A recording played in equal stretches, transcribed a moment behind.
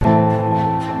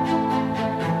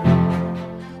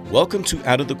Welcome to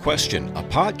Out of the Question, a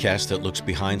podcast that looks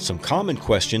behind some common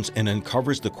questions and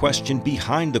uncovers the question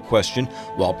behind the question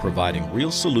while providing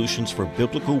real solutions for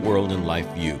biblical world and life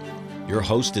view. Your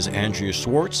host is Andrea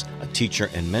Schwartz, a teacher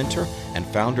and mentor and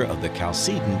founder of the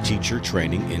Chalcedon Teacher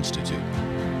Training Institute.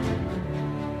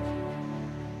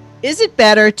 Is it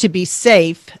better to be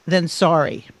safe than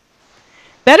sorry?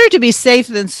 Better to be safe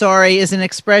than sorry is an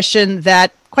expression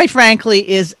that, quite frankly,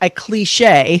 is a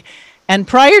cliche, and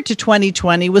prior to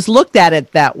 2020 was looked at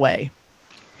it that way.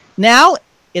 Now,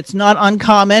 it's not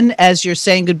uncommon as you're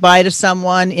saying goodbye to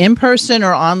someone in person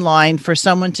or online for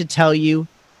someone to tell you,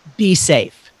 be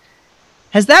safe.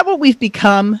 Is that what we've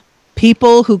become?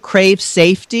 People who crave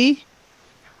safety?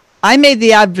 I made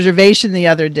the observation the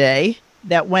other day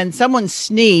that when someone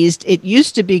sneezed, it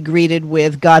used to be greeted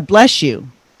with, God bless you.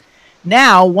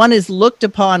 Now, one is looked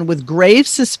upon with grave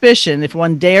suspicion if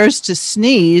one dares to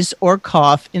sneeze or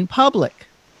cough in public.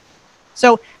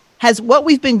 So, has what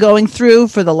we've been going through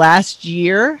for the last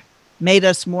year made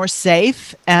us more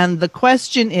safe? And the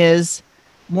question is,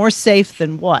 more safe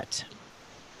than what?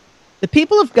 The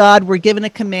people of God were given a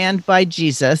command by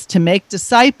Jesus to make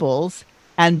disciples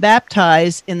and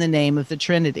baptize in the name of the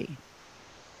Trinity.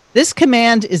 This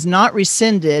command is not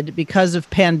rescinded because of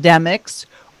pandemics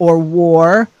or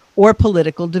war or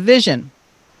political division.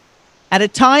 At a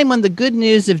time when the good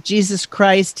news of Jesus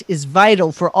Christ is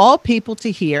vital for all people to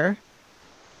hear,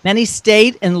 many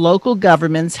state and local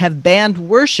governments have banned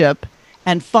worship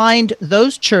and fined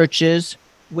those churches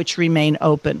which remain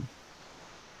open.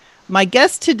 My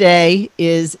guest today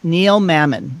is Neil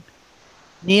Mammon.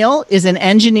 Neil is an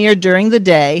engineer during the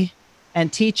day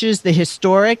and teaches the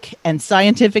historic and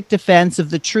scientific defense of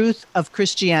the truth of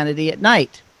Christianity at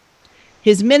night.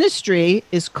 His ministry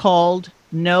is called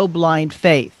No Blind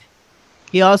Faith.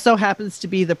 He also happens to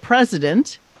be the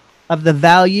president of the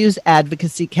Values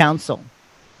Advocacy Council.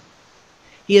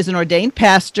 He is an ordained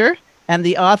pastor and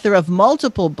the author of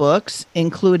multiple books,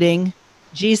 including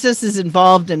Jesus is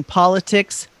Involved in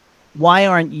Politics, Why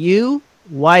Aren't You?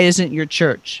 Why Isn't Your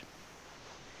Church?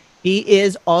 He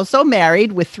is also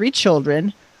married with 3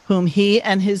 children, whom he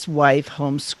and his wife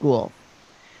homeschool.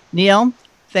 Neil,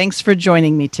 thanks for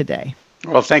joining me today.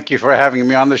 Well, thank you for having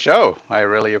me on the show. I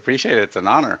really appreciate it. It's an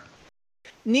honor.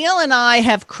 Neil and I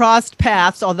have crossed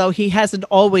paths, although he hasn't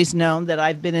always known that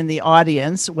I've been in the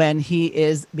audience when he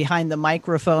is behind the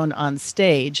microphone on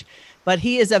stage. But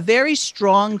he is a very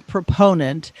strong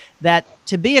proponent that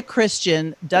to be a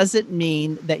Christian doesn't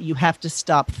mean that you have to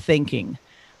stop thinking.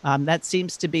 That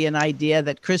seems to be an idea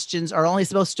that Christians are only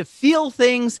supposed to feel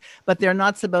things, but they're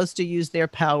not supposed to use their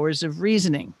powers of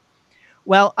reasoning.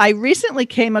 Well, I recently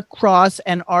came across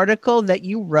an article that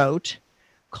you wrote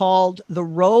called The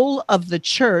Role of the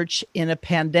Church in a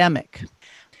Pandemic.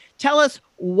 Tell us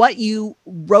what you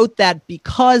wrote that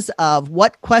because of,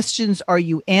 what questions are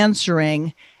you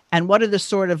answering, and what are the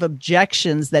sort of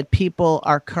objections that people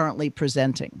are currently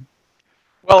presenting?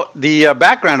 Well, the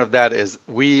background of that is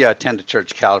we attend a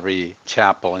Church Calvary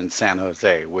Chapel in San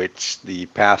Jose, which the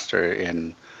pastor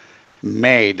in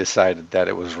May decided that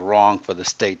it was wrong for the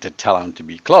state to tell him to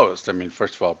be closed. I mean,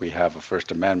 first of all, we have a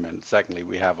First Amendment. Secondly,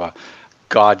 we have a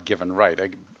God-given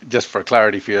right. Just for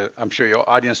clarity, I'm sure your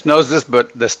audience knows this,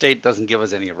 but the state doesn't give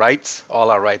us any rights. All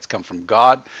our rights come from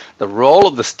God. The role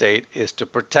of the state is to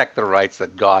protect the rights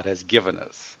that God has given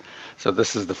us. So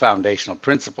this is the foundational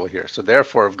principle here. So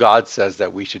therefore, if God says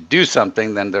that we should do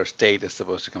something, then their state is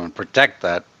supposed to come and protect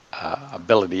that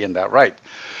ability and that right.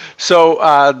 So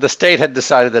the state had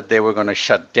decided that they were going to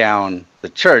shut down the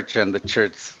church, and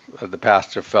the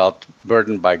pastor felt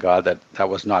burdened by God that that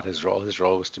was not his role. His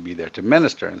role was to be there to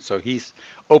minister. And so he's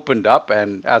opened up,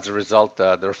 and as a result,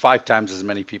 there are 5 times as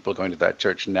many people going to that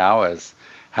church now as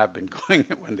have been going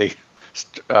when they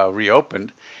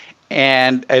reopened.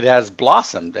 And it has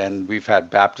blossomed, and we've had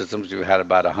baptisms. We've had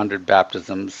about 100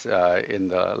 baptisms in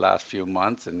the last few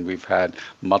months, and we've had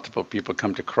multiple people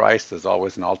come to Christ. There's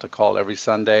always an altar call every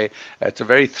Sunday. It's a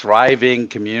very thriving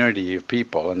community of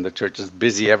people, and the church is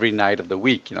busy every night of the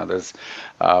week. You know, there's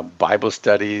Bible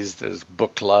studies, there's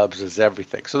book clubs, there's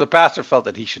everything. So the pastor felt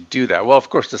that he should do that. Well, of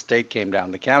course, the state came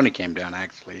down, the county came down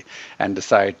actually, and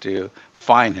decided to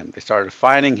fine him. They started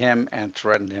fining him and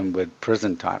threatened him with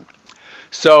prison time.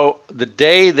 So the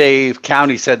day the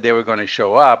county said they were going to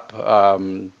show up,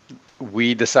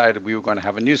 we decided we were going to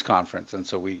have a news conference. And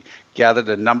so we gathered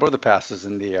a number of the pastors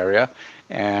in the area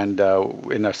And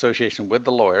in association with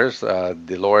the lawyers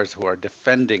who are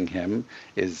defending him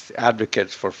is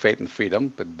Advocates for Faith and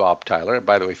Freedom with Bob Tyler.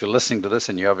 By the way, if you're listening to this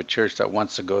and you have a church that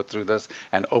wants to go through this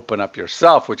and open up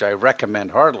yourself, which I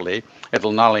recommend heartily,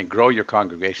 it'll not only grow your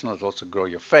congregation, it'll also grow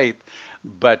your faith,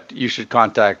 but you should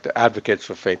contact Advocates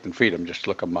for Faith and Freedom. Just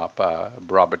look them up.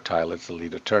 Robert Tyler is the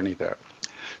lead attorney there.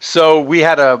 So we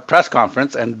had a press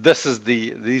conference, and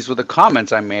these were the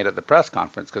comments I made at the press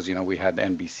conference, because we had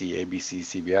NBC, ABC,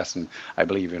 CBS, and I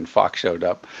believe even Fox showed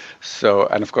up. So,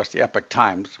 and of course the Epoch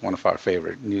Times, one of our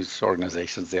favorite news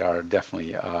organizations, they are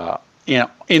definitely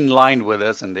in line with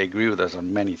us, and they agree with us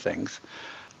on many things.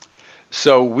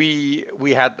 So we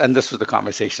had, and this was the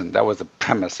conversation. That was the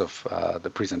premise of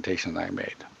the presentation I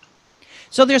made.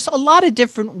 So there's a lot of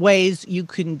different ways you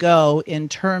can go in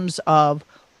terms of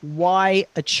why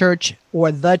a church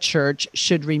or the church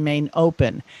should remain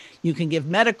open. You can give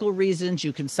medical reasons,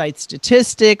 you can cite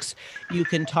statistics, you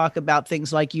can talk about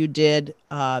things like you did,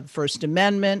 First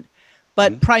Amendment,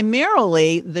 but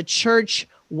primarily the church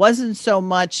wasn't so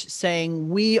much saying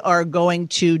we are going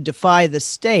to defy the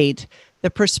state.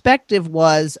 The perspective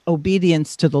was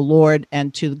obedience to the Lord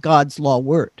and to God's law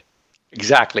word.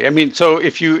 Exactly. I mean, so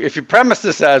if you premise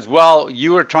this as, well,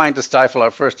 you are trying to stifle our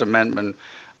First Amendment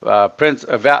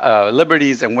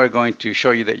liberties, and we're going to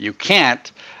show you that you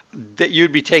can't, that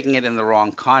you'd be taking it in the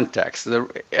wrong context.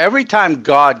 Every time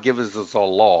God gives us a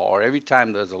law, or every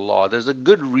time there's a law, there's a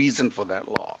good reason for that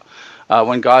law.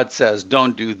 When God says,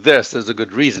 don't do this, there's a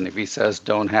good reason. If he says,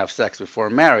 don't have sex before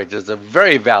marriage, there's a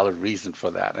very valid reason for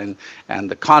that. And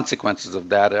the consequences of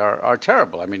that are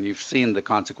terrible. I mean, you've seen the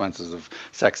consequences of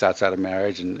sex outside of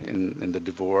marriage and in the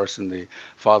divorce and the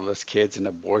fatherless kids and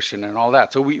abortion and all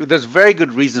that. So there's very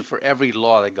good reason for every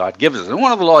law that God gives us. And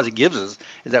one of the laws he gives us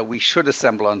is that we should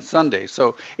assemble on Sunday.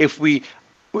 So if we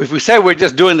say we're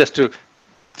just doing this to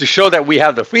show that we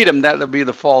have the freedom, that'd be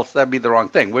the wrong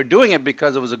thing. We're doing it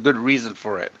because it was a good reason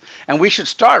for it. And we should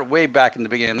start way back in the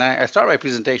beginning. And I start my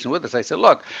presentation with this. I said,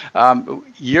 look,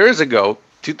 years ago,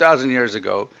 2,000 years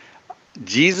ago,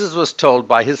 Jesus was told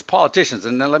by his politicians,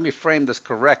 and then let me frame this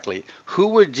correctly. Who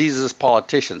were Jesus'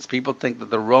 politicians? People think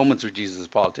that the Romans were Jesus'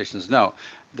 politicians. No,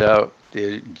 the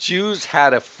Jews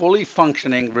had a fully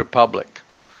functioning republic.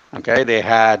 Okay, they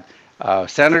had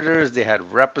senators, they had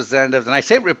representatives, and I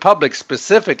say republic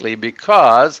specifically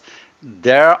because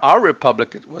our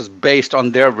republic was based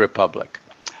on their republic.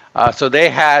 So they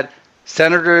had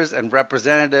senators and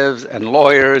representatives and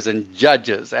lawyers and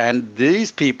judges, and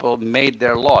these people made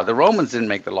their law. The Romans didn't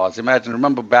make the laws.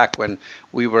 Remember back when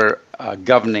we were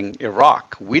governing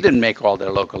Iraq, we didn't make all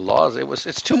their local laws.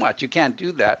 It's too much. You can't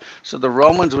do that. So the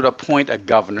Romans would appoint a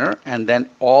governor, and then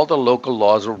all the local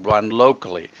laws would run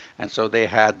locally. And so they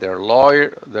had their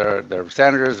their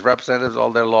senators, representatives,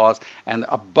 all their laws, and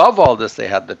above all this they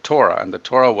had the Torah, and the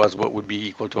Torah was what would be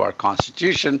equal to our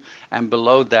Constitution, and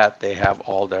below that they have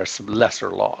all their lesser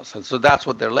laws. And so that's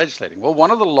what they're legislating. Well, one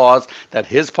of the laws that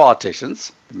his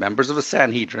politicians, members of the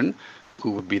Sanhedrin, who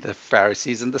would be the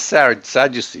Pharisees and the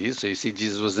Sadducees. So you see,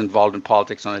 Jesus was involved in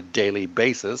politics on a daily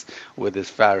basis with his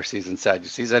Pharisees and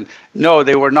Sadducees. And no,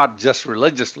 they were not just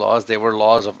religious laws. They were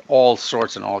laws of all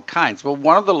sorts and all kinds. But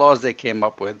one of the laws they came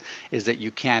up with is that you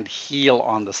can't heal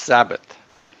on the Sabbath.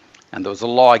 And there was a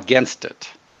law against it.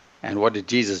 And what did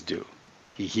Jesus do?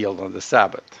 He healed on the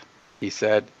Sabbath. He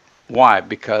said, why?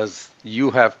 Because you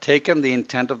have taken the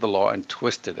intent of the law and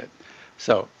twisted it.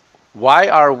 So why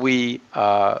are we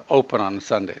open on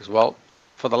Sundays? Well,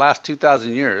 for the last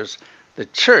 2,000 years, the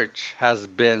church has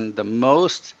been the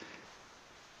most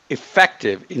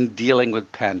effective in dealing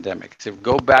with pandemics. If you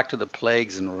go back to the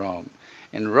plagues in Rome,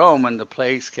 when the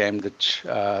plagues came,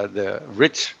 the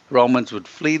rich Romans would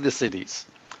flee the cities.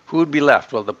 Who would be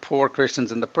left? Well, the poor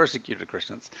Christians and the persecuted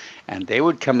Christians. And they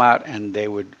would come out and they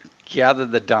would gather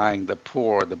the dying, the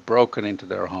poor, the broken into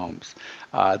their homes.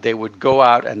 They would go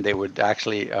out and they would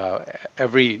actually,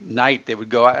 every night, they would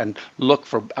go out and look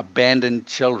for abandoned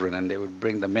children and they would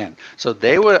bring them in. So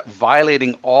they were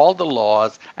violating all the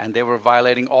laws and they were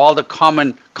violating all the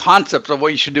common concepts of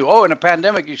what you should do. Oh, in a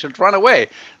pandemic, you should run away.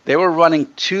 They were running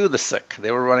to the sick.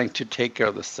 They were running to take care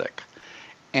of the sick.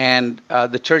 And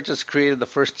the church has created the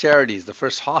first charities, the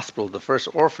first hospital, the first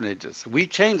orphanages. We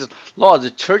changed laws.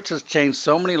 The church has changed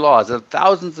so many laws. There are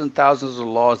thousands and thousands of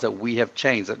laws that we have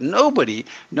changed that no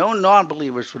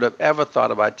non-believers would have ever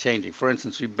thought about changing. For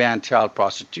instance, we banned child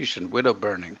prostitution, widow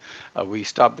burning. We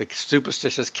stopped the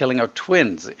superstitious killing of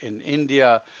twins. In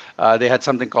India, they had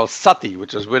something called sati,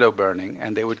 which was widow burning,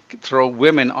 and they would throw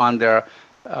women on their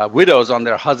widows on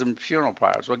their husband's funeral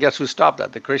pyres. Well, guess who stopped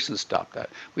that? The Christians stopped that.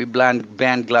 We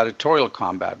banned gladiatorial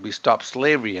combat. We stopped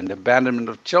slavery and the abandonment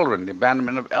of children, the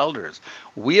abandonment of elders.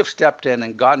 We have stepped in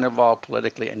and gotten involved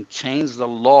politically and changed the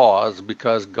laws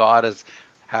because God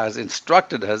has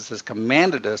instructed us, has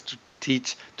commanded us to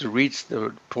teach, to reach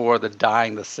the poor, the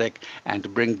dying, the sick, and to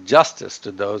bring justice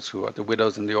to those who are the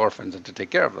widows and the orphans, and to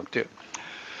take care of them too.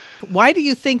 Why do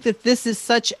you think that this is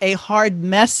such a hard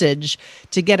message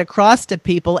to get across to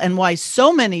people, and why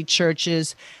so many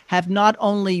churches have not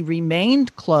only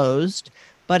remained closed,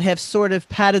 but have sort of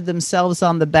patted themselves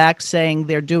on the back saying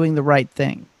they're doing the right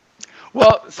thing?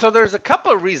 Well, so there's a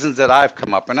couple of reasons that I've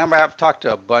come up, and I've talked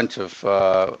to a bunch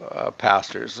of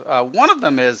pastors. One of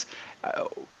them is,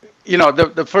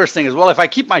 the first thing is, well, if I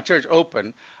keep my church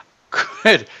open,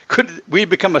 could we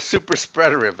become a super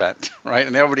spreader event, right?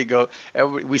 And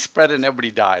we spread it and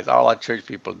everybody dies. All our church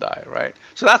people die, right?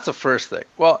 So that's the first thing.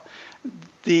 Well,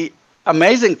 the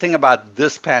amazing thing about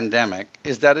this pandemic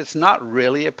is that it's not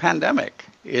really a pandemic.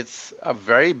 It's a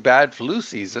very bad flu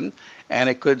season, and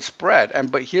it could spread.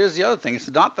 But here's the other thing. It's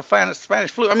not the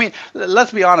Spanish flu. I mean,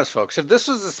 let's be honest, folks. If this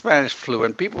was the Spanish flu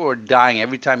and people were dying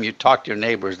every time you talk to your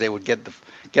neighbors, they would get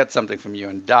something from you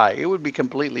and die, it would be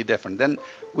completely different. Then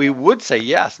we would say,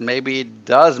 yes, maybe it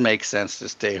does make sense to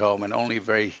stay home and only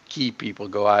very key people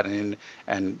go out and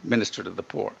minister to the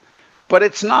poor. But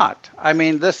it's not. I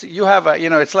mean, it's like you have a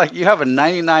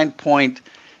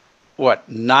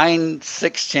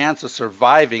 99.96 chance of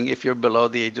surviving if you're below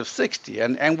the age of 60.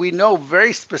 And we know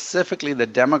very specifically the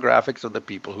demographics of the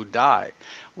people who die.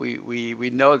 We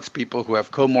know it's people who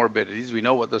have comorbidities. We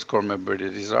know what those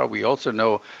comorbidities are. We also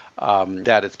know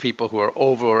that it's people who are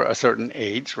over a certain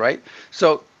age, right?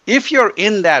 So if you're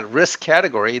in that risk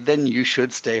category, then you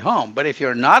should stay home. But if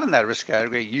you're not in that risk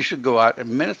category, you should go out and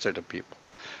minister to people.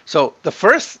 So the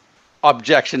first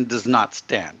objection does not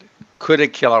stand. Could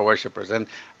it kill our worshipers? And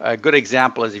a good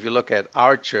example is if you look at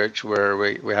our church, where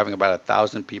we're having about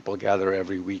 1,000 people gather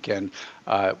every weekend.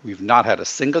 We've not had a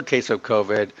single case of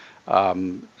COVID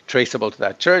traceable to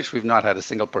that church. We've not had a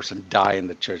single person die in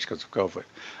the church because of COVID.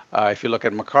 If you look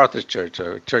at MacArthur's church,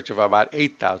 a church of about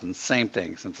 8,000, same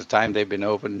thing. Since the time they've been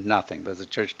open, nothing. There's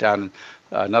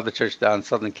another church down in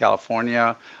Southern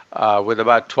California with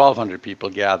about 1,200 people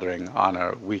gathering on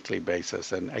a weekly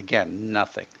basis. And again,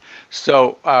 nothing.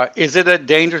 So is it a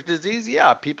dangerous disease?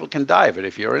 Yeah, people can die of it.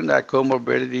 If you're in that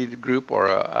comorbidity group or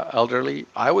elderly,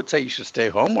 I would say you should stay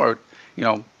home or,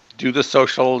 do the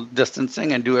social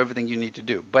distancing and do everything you need to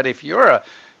do. But if you're a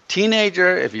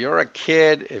teenager, if you're a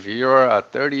kid, if you're a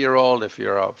 30-year-old, if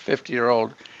you're a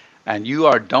 50-year-old, and you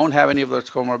don't have any of those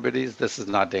comorbidities, this is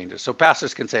not dangerous. So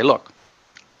pastors can say, look,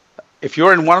 if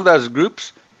you're in one of those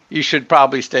groups, you should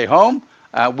probably stay home.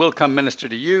 We'll come minister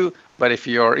to you. But if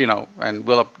you're, and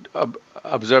we'll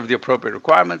observe the appropriate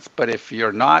requirements. But if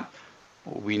you're not,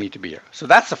 we need to be here. So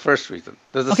that's the first reason.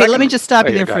 Okay, let me just stop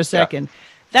you there for a second. Yeah.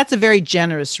 That's a very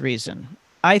generous reason.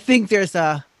 I think there's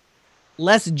a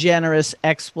less generous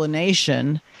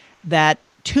explanation that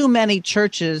too many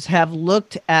churches have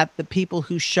looked at the people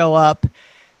who show up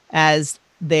as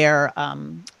their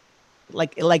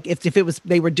like if it was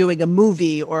they were doing a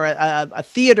movie or a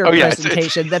theater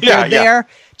presentation, that they're there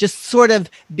just sort of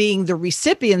being the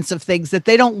recipients of things, that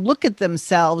they don't look at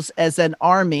themselves as an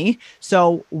army.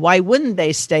 So why wouldn't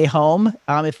they stay home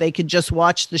if they could just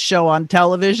watch the show on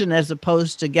television as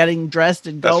opposed to getting dressed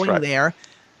and going there?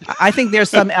 I think there's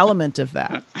some element of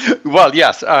that. Well,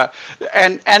 yes,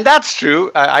 and that's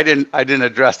true. I didn't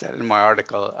address that in my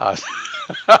article.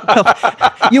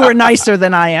 You were nicer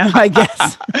than I am, I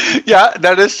guess. Yeah,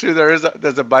 that is true. There's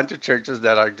a bunch of churches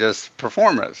that are just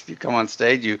performers. You come on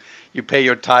stage, you pay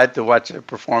your tithe to watch a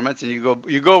performance, and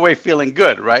you go away feeling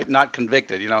good, right? Not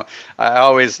convicted. I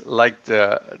always liked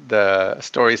the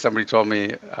story somebody told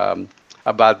me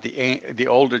about the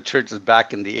older churches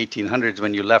back in the 1800s.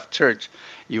 When you left church,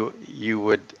 you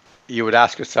would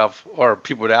ask yourself, or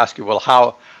people would ask you, well,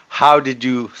 how did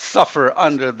you suffer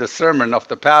under the sermon of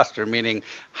the pastor? Meaning,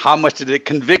 how much did it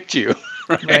convict you?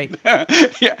 Right.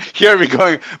 Yeah. Here we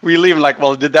leave like,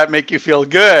 well, did that make you feel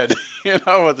good?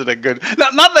 Was it a good?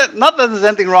 Not that there's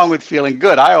anything wrong with feeling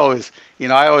good. I always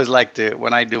like to,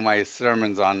 when I do my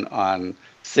sermons on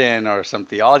sin or some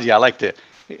theology, I like to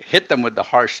hit them with the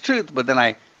harsh truth, but then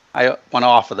I want to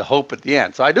offer the hope at the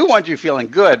end. So I do want you feeling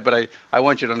good, but I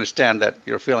want you to understand that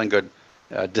you're feeling good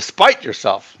despite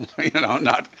yourself,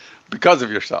 not because of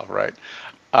yourself, right?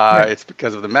 It's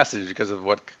because of the message, because of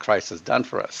what Christ has done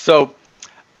for us.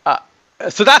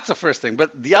 So that's the first thing.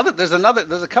 But there's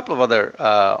a couple of other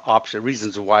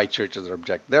reasons why churches are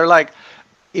object. They're like,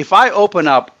 if I open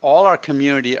up, all our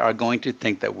community are going to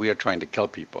think that we are trying to kill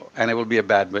people, and it will be a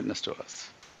bad witness to us,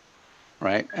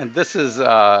 right? And this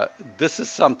is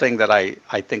something that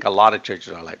I think a lot of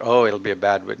churches are like, oh, it'll be a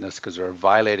bad witness because we're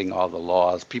violating all the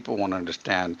laws. People won't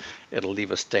understand. It'll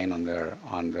leave a stain on their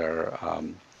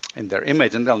in their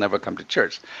image, and they'll never come to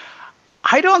church.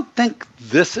 I don't think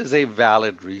this is a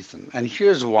valid reason, and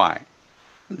here's why.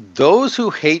 Those who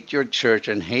hate your church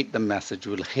and hate the message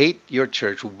will hate your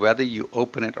church whether you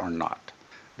open it or not.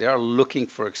 They are looking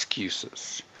for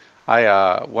excuses.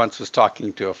 I once was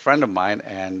talking to a friend of mine,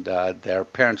 and their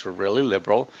parents were really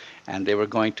liberal, and they were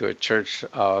going to a church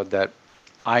that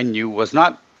I knew was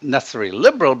not necessarily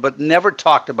liberal, but never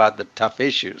talked about the tough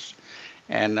issues.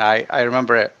 And I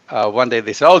remember one day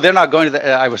they said, oh, they're not going to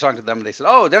I was talking to them, and they said,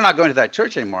 oh, they're not going to that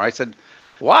church anymore. I said,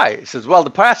 why? He says, well, the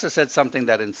pastor said something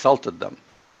that insulted them.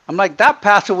 I'm like, that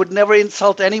pastor would never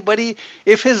insult anybody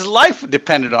if his life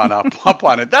depended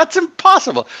upon it. That's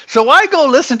impossible. So I go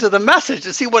listen to the message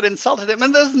to see what insulted him,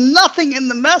 and there's nothing in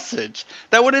the message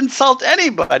that would insult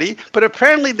anybody, but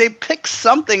apparently they picked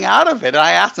something out of it. And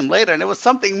I asked them later, and it was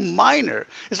something minor.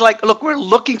 It's like, look, we're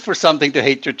looking for something to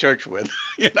hate your church with,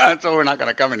 and so we're not going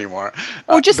to come anymore.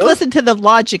 Or just listen to the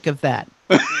logic of that.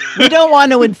 We don't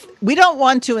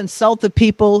want to insult the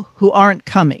people who aren't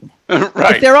coming.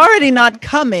 Right. If they're already not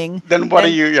coming, then what are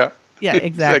you? Yeah. Yeah,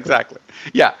 exactly. Exactly.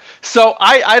 Yeah. So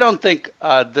I don't think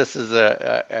this is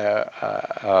a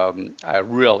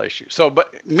real issue. So,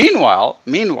 but meanwhile,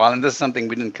 and this is something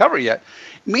we didn't cover yet.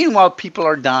 Meanwhile, people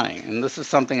are dying, and this is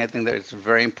something I think that is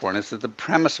very important. This is the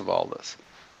premise of all this.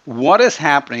 What is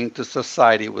happening to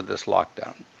society with this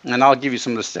lockdown? And I'll give you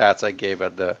some of the stats I gave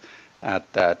at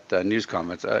that news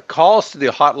conference. Calls to the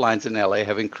hotlines in LA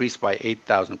have increased by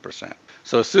 8,000%.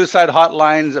 So suicide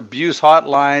hotlines, abuse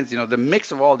hotlines, the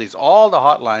mix of all the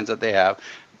hotlines that they have,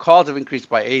 calls have increased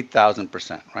by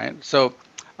 8,000%, right? So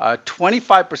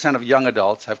 25% of young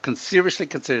adults have seriously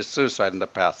considered suicide in the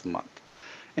past month.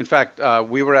 In fact,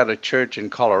 we were at a church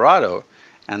in Colorado,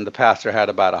 and the pastor had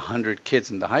about 100 kids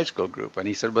in the high school group. And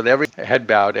he said, with every head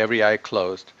bowed, every eye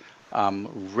closed,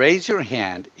 raise your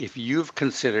hand if you've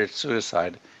considered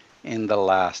suicide in the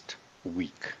last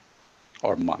week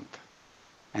or month.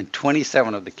 And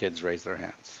 27 of the kids raised their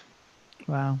hands.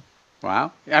 Wow.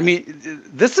 Wow. I mean,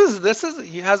 this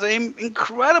has an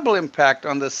incredible impact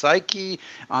on the psyche,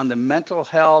 on the mental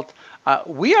health.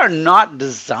 We are not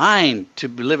designed to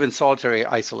live in solitary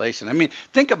isolation. I mean,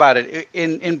 think about it.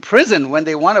 In prison, when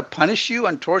they want to punish you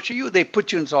and torture you, they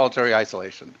put you in solitary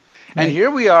isolation. And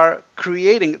here we are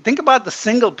think about the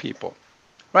single people,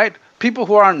 right? People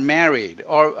who aren't married,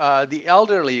 or the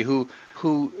elderly who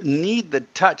need the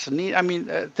touch.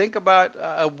 Think about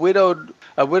a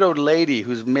widowed lady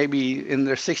who's maybe in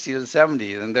their 60s and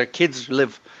 70s, and their kids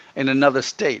live in another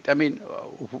state. I mean,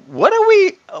 what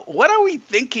are we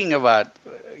thinking about?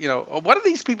 What are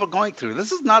these people going through?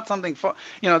 This is not something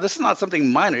this is not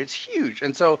something minor. It's huge.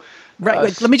 And so,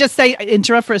 right. Let me just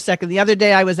interrupt for a second. The other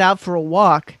day I was out for a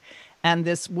walk, and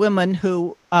this woman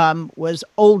who was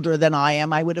older than I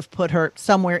am, I would have put her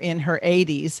somewhere in her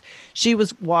 80s. She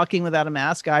was walking without a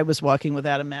mask. I was walking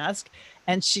without a mask.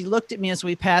 And she looked at me as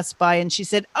we passed by, and she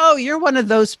said, "Oh, you're one of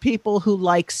those people who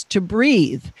likes to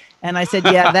breathe." And I said,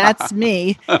 "Yeah, that's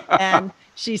me." And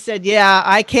she said, "Yeah,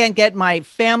 I can't get my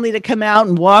family to come out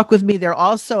and walk with me. They're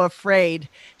all so afraid."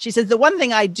 She said, "The one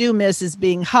thing I do miss is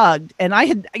being hugged." And I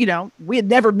had, we had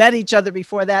never met each other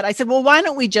before that. I said, "Well, why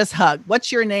don't we just hug?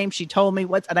 What's your name?" She told me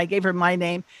and I gave her my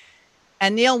name.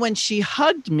 And Neil, when she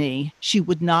hugged me, she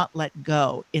would not let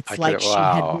go. It's like she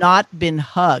had not been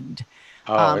hugged.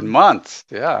 Oh, in months.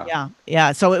 Yeah. Yeah.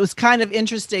 Yeah. So it was kind of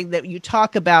interesting that you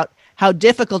talk about how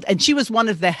difficult, and she was one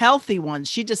of the healthy ones.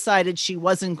 She decided she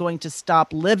wasn't going to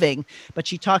stop living, but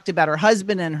she talked about her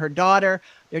husband and her daughter.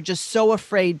 They're just so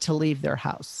afraid to leave their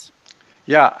house.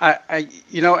 Yeah.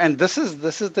 And this is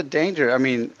the danger. I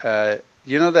mean,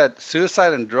 that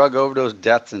suicide and drug overdose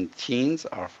deaths in teens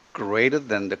are greater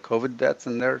than the COVID deaths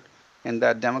in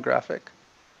that demographic.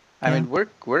 I mean,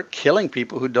 we're killing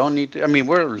people who don't need to. I mean,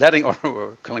 we're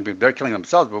killing people. They're killing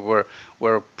themselves, but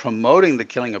we're promoting the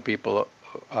killing of people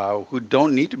who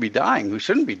don't need to be dying, who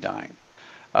shouldn't be dying.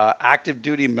 Active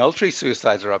duty military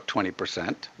suicides are up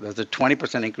 20%. There's a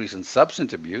 20% increase in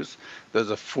substance abuse. There's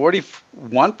a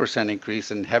 41% increase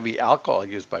in heavy alcohol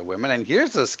use by women. And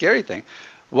here's the scary thing.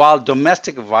 While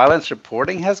domestic violence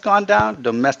reporting has gone down,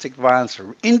 domestic violence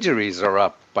injuries are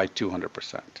up by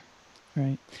 200%.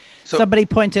 Right. So, somebody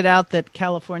pointed out that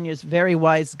California's very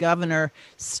wise governor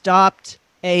stopped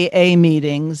AA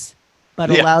meetings but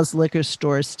allows liquor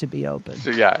stores to be open. So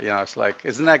yeah, it's like,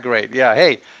 isn't that great? Yeah.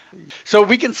 Hey, so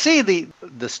we can see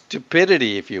the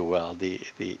stupidity, if you will, the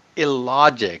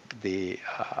illogic, the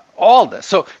all this.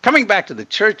 So coming back to the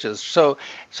churches, so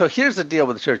here's the deal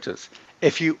with the churches.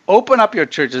 If you open up your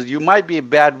churches, you might be a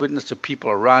bad witness to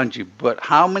people around you, but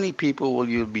how many people will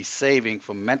you be saving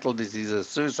from mental diseases,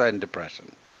 suicide, and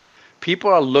depression?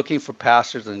 People are looking for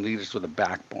pastors and leaders with a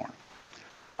backbone.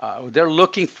 They're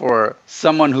looking for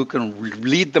someone who can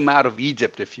lead them out of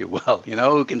Egypt, if you will,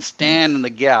 who can stand in the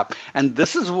gap. And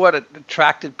this is what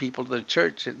attracted people to the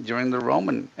church during the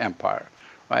Roman Empire,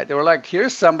 right? They were like,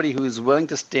 here's somebody who is willing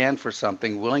to stand for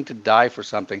something, willing to die for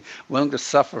something, willing to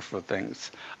suffer for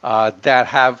things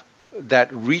that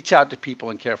reach out to people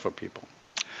and care for people.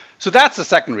 So that's the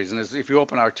second reason, is if you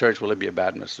open our church, will it be a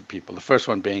bad message to people? The first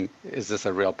one being, is this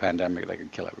a real pandemic that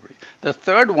could kill everybody? The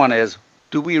third one is,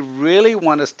 do we really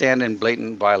want to stand in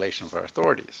blatant violation of our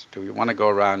authorities? Do we want to go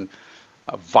around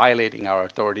violating our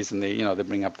authorities? And they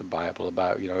bring up the Bible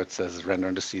about, it says, render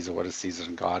unto Caesar what is Caesar's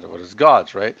and God what is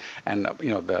God's, right? And,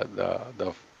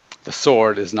 the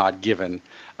sword is not given.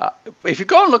 If you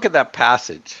go and look at that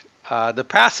passage, the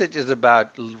passage is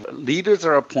about leaders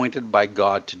are appointed by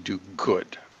God to do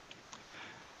good.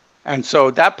 And so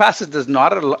that passage does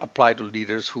not apply to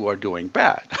leaders who are doing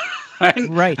bad.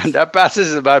 Right. And that passage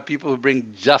is about people who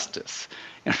bring justice,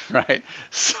 right?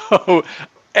 So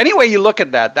any way you look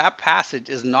at that passage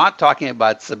is not talking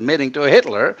about submitting to a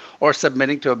Hitler or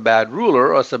submitting to a bad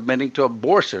ruler or submitting to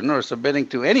abortion or submitting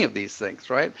to any of these things,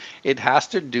 right? It has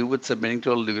to do with submitting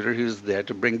to a leader who's there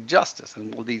to bring justice,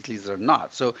 and these leaders are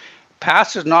not. So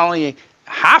pastors not only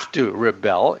have to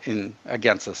rebel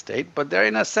against the state, but they're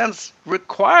in a sense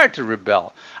required to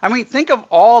rebel. I mean, think of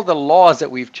all the laws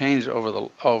that we've changed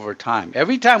over time.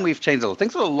 Every time we've changed the law,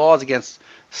 think of the laws against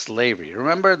slavery.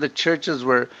 Remember, the churches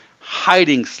were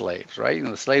hiding slaves, right?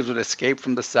 The slaves would escape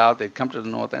from the south, they'd come to the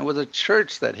north, and it was a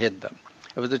church that hid them.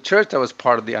 It was the church that was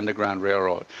part of the Underground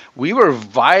Railroad. We were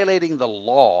violating the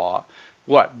law,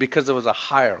 what? Because it was a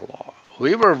higher law.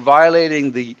 We were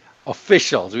violating the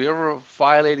officials. We were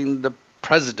violating the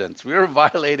presidents. We were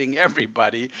violating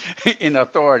everybody in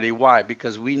authority. Why?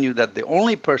 Because we knew that the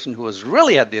only person who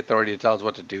really had the authority to tell us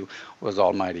what to do was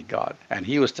Almighty God. And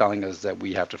he was telling us that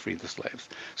we have to free the slaves.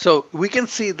 So we can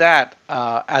see that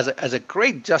as a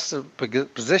great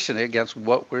juxtaposition against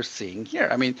what we're seeing here.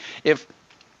 I mean, if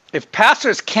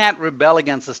pastors can't rebel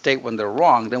against the state when they're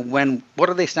wrong, then what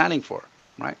are they standing for,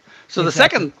 right? So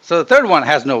exactly. The third one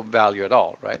has no value at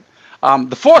all, right?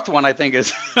 The fourth one, I think,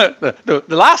 is the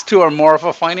last two are more of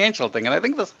a financial thing. And I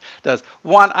think this does.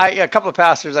 One, a couple of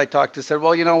pastors I talked to said,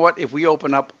 well, you know what? If we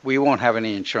open up, we won't have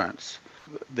any insurance.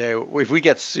 If we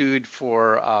get sued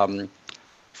for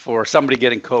somebody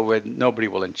getting COVID, nobody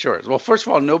will insure us. Well, first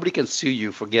of all, nobody can sue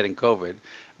you for getting COVID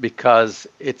because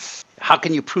how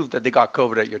can you prove that they got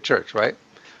COVID at your church, right?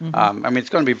 Mm-hmm. I mean, it's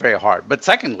going to be very hard. But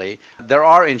secondly, there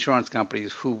are insurance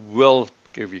companies who will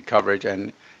give you coverage,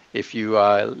 and if you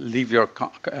leave your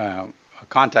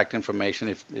contact information,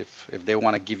 if they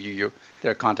want to give you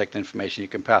their contact information, you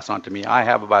can pass on to me. I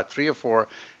have about 3 or 4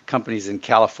 companies in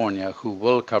California who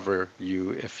will cover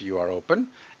you if you are open,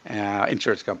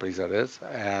 insurance companies that is.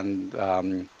 And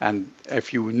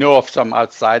if you know of some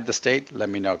outside the state, let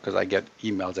me know, because I get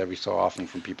emails every so often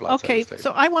from people outside the state. Okay,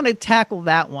 so I want to tackle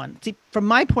that one. See, from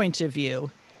my point of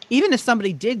view, even if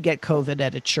somebody did get COVID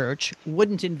at a church,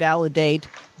 wouldn't invalidate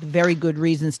the very good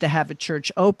reasons to have a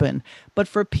church open. But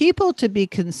for people to be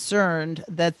concerned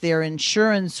that their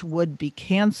insurance would be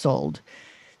canceled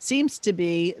seems to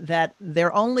be that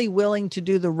they're only willing to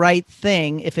do the right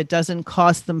thing if it doesn't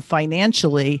cost them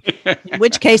financially, in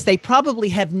which case they probably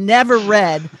have never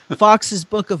read Fox's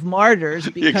Book of Martyrs,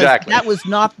 because that was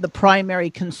not the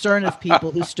primary concern of people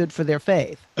who stood for their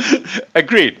faith.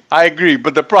 Agreed. I agree.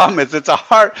 But the problem is it's a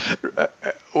hard,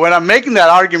 when I'm making that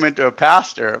argument to a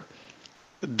pastor,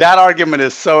 that argument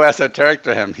is so esoteric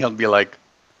to him. He'll be like,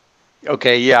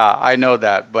 okay, yeah, I know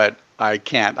that, but I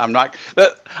can't. I'm not.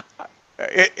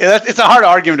 It's a hard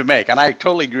argument to make, and I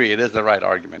totally agree. It is the right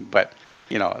argument, but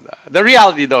the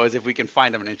reality though is if we can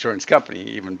find them an insurance company,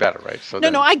 even better, right? So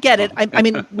no, I get it. I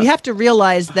mean, we have to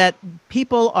realize that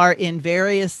people are in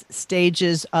various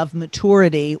stages of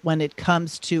maturity when it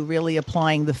comes to really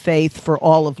applying the faith for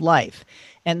all of life,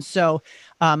 and so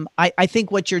I think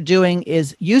what you're doing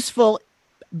is useful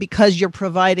because you're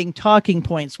providing talking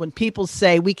points. When people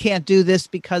say we can't do this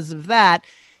because of that,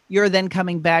 you're then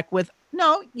coming back with,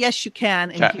 no, yes, you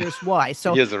can, and here's why.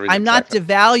 So I'm not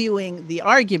devaluing the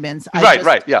arguments.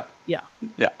 Right, yeah.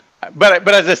 But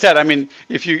as I said, I mean,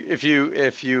 if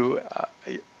you,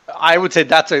 I would say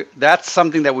that's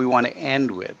something that we want to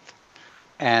end with.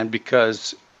 And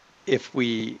because if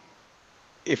we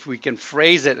can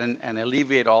phrase it and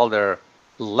alleviate all their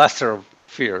lesser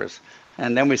fears,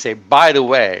 and then we say, by the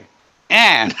way,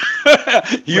 and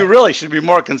you really should be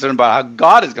more concerned about how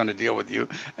God is going to deal with you,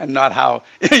 and not how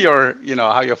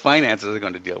your finances are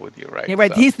going to deal with you, right? Yeah,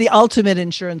 right. So, he's the ultimate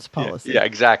insurance policy. Yeah,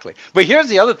 exactly. But here's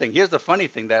the other thing. Here's the funny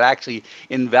thing that actually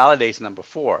invalidates number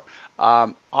 4.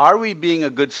 Are we being a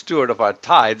good steward of our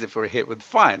tithes if we're hit with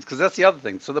fines? Because that's the other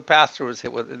thing. So the pastor was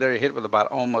hit with about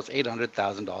almost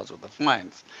 $800,000 worth of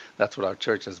fines. That's what our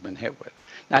church has been hit with.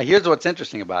 Now, here's what's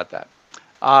interesting about that.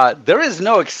 There is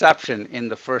no exception in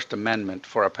the First Amendment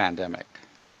for a pandemic,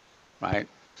 right?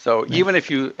 So even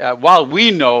if you, while we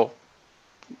know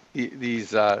these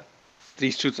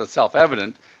truths are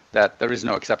self-evident, that there is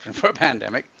no exception for a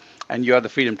pandemic, and you have the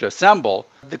freedom to assemble,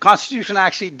 the Constitution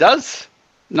actually does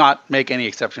not make any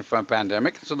exception for a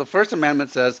pandemic. So the First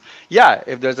Amendment says, yeah,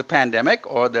 if there's a pandemic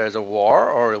or there's a war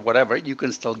or whatever, you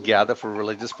can still gather for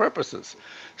religious purposes.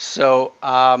 So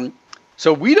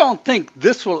so we don't think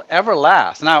this will ever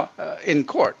last. Now, in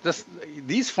court,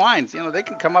 these fines, they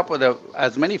can come up with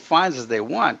as many fines as they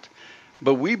want,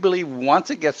 but we believe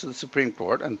once it gets to the Supreme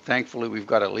Court, and thankfully we've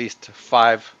got at least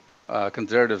 5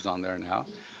 conservatives on there now,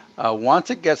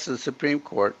 once it gets to the Supreme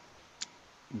Court,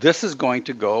 this is going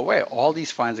to go away. All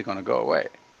these fines are going to go away.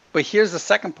 But here's the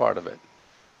second part of it.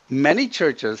 Many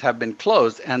churches have been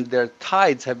closed and their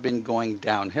tithes have been going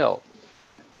downhill.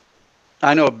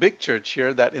 I know a big church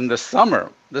here that in the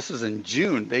summer, this was in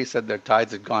June, they said their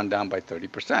tithes had gone down by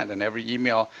 30%. And every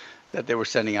email that they were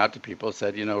sending out to people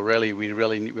said,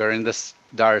 we're in this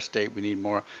dire state, we need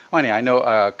more money. I know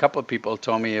a couple of people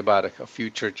told me about a few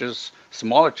churches,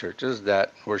 smaller churches,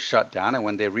 that were shut down, and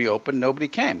when they reopened, nobody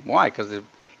came. Why? Because they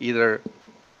either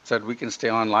said we can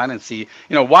stay online and see,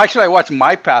 why should I watch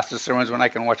my pastor's sermons when I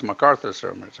can watch MacArthur's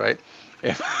sermons, right?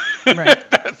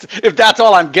 If that's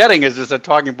all I'm getting is just a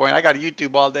talking point, I got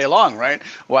YouTube all day long, right?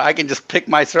 Well, I can just pick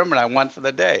my sermon I want for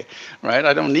the day, right?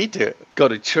 I don't need to go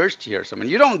to church to hear a sermon.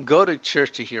 You don't go to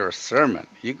church to hear a sermon.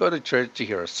 You go to church to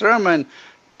hear a sermon,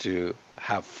 to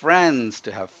have friends,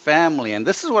 to have family. And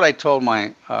this is what I told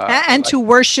my... and to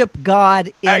worship God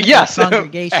in the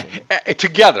congregation.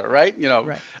 Together, right?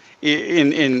 Right.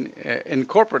 In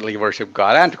corporately worship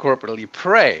God, and to corporately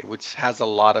pray, which has a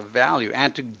lot of value,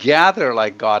 and to gather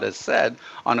like God has said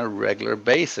on a regular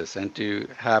basis, and to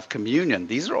have communion.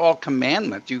 These are all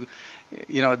commandments.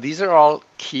 These are all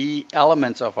key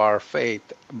elements of our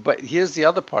faith. But here's the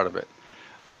other part of it.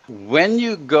 When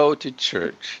you go to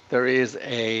church, there is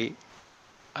a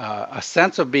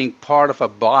sense of being part of a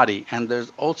body, and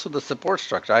there's also the support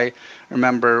structure. I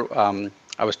remember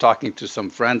I was talking to some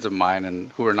friends of mine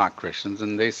and who are not Christians,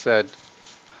 and they said,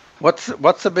 "What's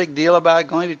the big deal about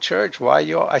going to church? Why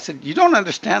you?" I said, "You don't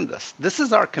understand this. This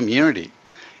is our community.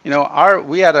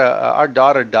 Our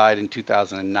daughter died in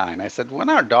 2009. I said, when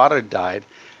our daughter died,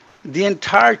 the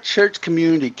entire church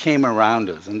community came around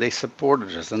us and they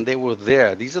supported us and they were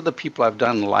there. These are the people I've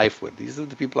done life with. These are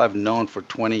the people I've known for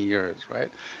 20 years,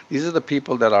 right? These are the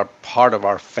people that are part of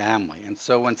our family. And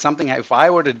so if I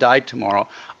were to die tomorrow,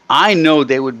 I know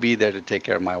they would be there to take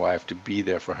care of my wife, to be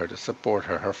there for her, to support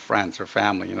her, her friends, her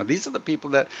family. These are the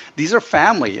people these are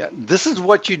family. This is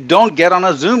what you don't get on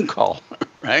a Zoom call,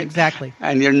 right? Exactly.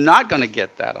 And you're not going to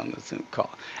get that on the Zoom call.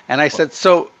 And I said,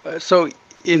 so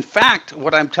in fact,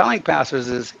 what I'm telling pastors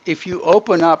is if you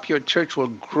open up, your church will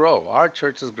grow. Our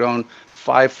church has grown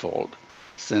 5-fold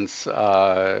since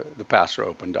the pastor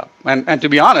opened up. And to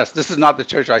be honest, this is not the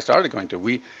church I started going to.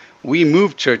 We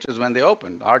moved churches when they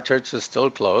opened. Our church is still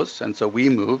closed, and so we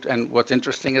moved. And what's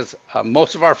interesting is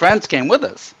most of our friends came with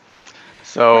us.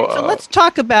 So let's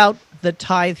talk about the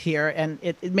tithe here. And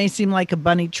it may seem like a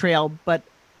bunny trail, but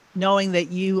knowing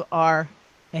that you are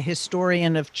a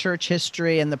historian of church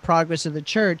history and the progress of the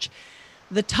church,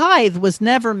 the tithe was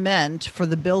never meant for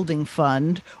the building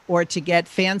fund or to get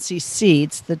fancy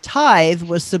seats. The tithe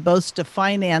was supposed to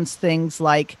finance things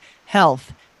like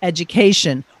health,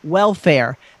 education,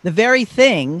 welfare, the very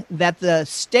thing that the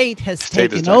state has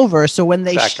taken over. So when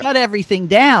they shut everything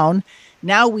down,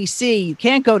 now we see you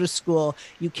can't go to school,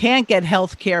 you can't get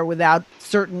health care without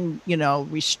certain,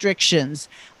 restrictions,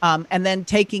 and then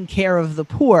taking care of the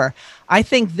poor. I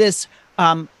think this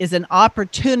is an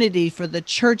opportunity for the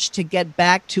church to get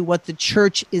back to what the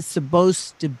church is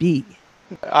supposed to be.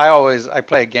 I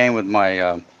play a game with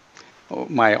my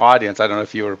my audience. I don't know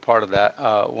if you were part of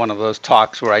that, one of those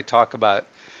talks where I talk about,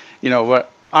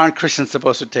 aren't Christians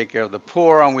supposed to take care of the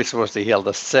poor? Aren't we supposed to heal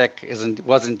the sick?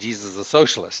 Wasn't Jesus a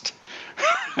socialist?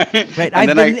 Right. And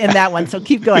I've been in that one, so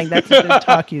keep going. That's a good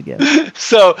talk you give.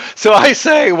 So I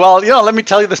say, well, let me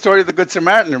tell you the story of the Good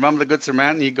Samaritan. Remember the Good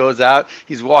Samaritan? He goes out,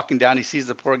 he's walking down, he sees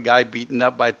the poor guy beaten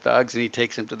up by thugs, and he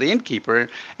takes him to the innkeeper.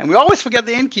 And we always forget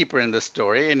the innkeeper in this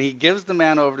story. And he gives the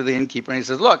man over to the innkeeper, and he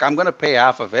says, look, I'm going to pay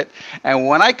half of it. And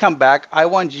when I come back, I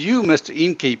want you, Mr.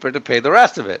 Innkeeper, to pay the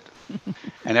rest of it.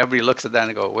 And everybody looks at that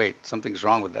and go, wait, something's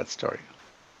wrong with that story.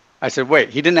 I said, wait,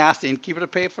 he didn't ask the innkeeper to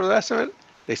pay for the rest of it?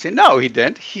 They say, no, he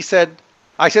didn't.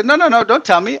 I said, no, don't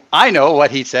tell me. I know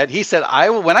what he said. He said,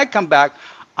 when I come back,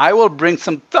 I will bring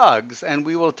some thugs and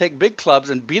we will take big clubs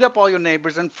and beat up all your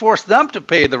neighbors and force them to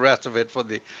pay the rest of it for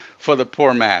the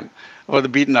poor man or the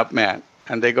beaten up man.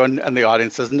 And they go, and the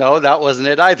audience says, no, that wasn't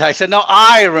it either. I said, no,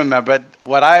 I remember.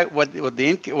 What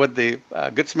the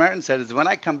Good Samaritan said is, when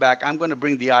I come back, I'm going to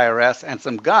bring the IRS and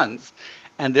some guns,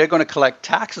 and they're going to collect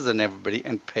taxes on everybody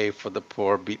and pay for the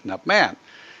poor beaten up man.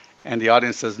 And the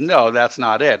audience says, no, that's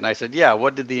not it. And I said, yeah,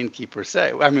 what did the innkeeper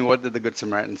say? I mean, what did the Good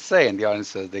Samaritan say? And the audience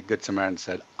says, the Good Samaritan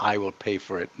said, I will pay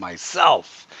for it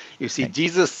myself. You see, okay.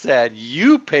 Jesus said,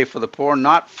 you pay for the poor,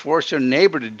 not force your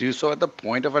neighbor to do so at the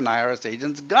point of an IRS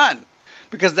agent's gun.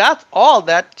 Because that's all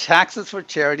that taxes for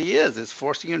charity is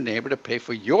forcing your neighbor to pay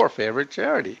for your favorite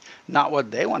charity, not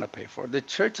what they want to pay for. The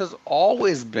church has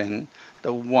always been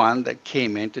the one that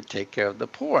came in to take care of the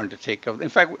poor and to take care of, in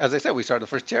fact, as I said, we started the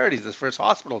first charities, the first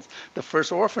hospitals, the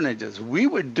first orphanages. We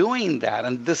were doing that,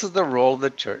 and this is the role of the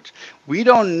church. We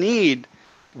don't need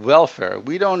welfare.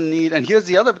 We don't need, and here's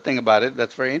the other thing about it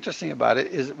that's very interesting about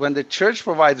it, is when the church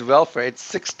provides welfare, it's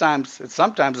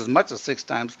sometimes as much as 6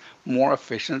 times more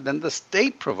efficient than the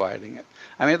state providing it.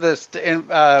 I mean,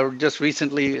 just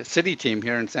recently, City Team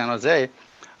here in San Jose,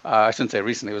 I shouldn't say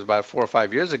recently, it was about 4 or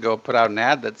 5 years ago, put out an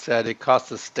ad that said it cost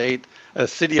the city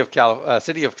of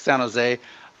San Jose,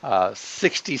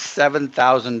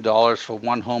 $67,000 for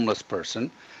one homeless person,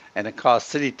 and it cost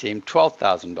City Team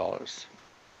 $12,000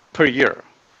 per year.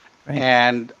 Right.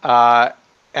 And I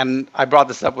brought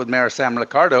this up with Mayor Sam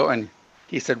Liccardo, and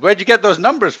he said, where'd you get those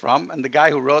numbers from? And the guy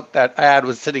who wrote that ad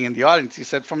was sitting in the audience. He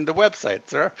said, from the website,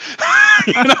 sir.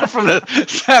 From the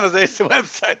San Jose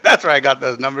website. That's where I got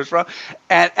those numbers from.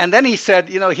 And then he said,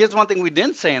 here's one thing we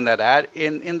didn't say in that ad.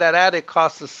 In that ad, it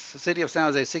costs the city of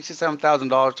San Jose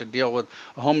 $67,000 to deal with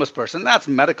a homeless person. That's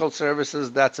medical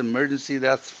services, that's emergency,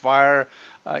 that's fire,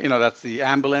 that's the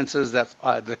ambulances, that's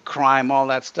the crime, all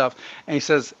that stuff. And he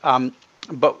says,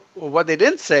 but what they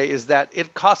didn't say is that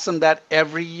it costs them that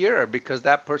every year, because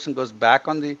that person goes back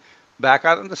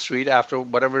out on the street after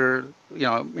whatever,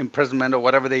 imprisonment or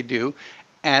whatever they do,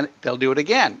 and they'll do it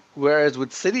again. Whereas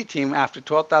with City Team, after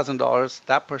 $12,000,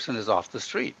 that person is off the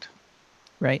street.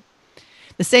 Right.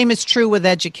 The same is true with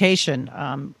education.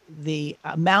 The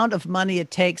amount of money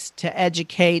it takes to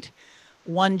educate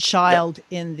one child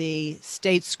in the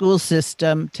state school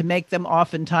system to make them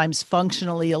oftentimes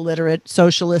functionally illiterate,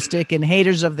 socialistic, and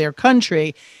haters of their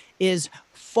country is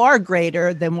far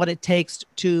greater than what it takes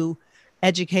to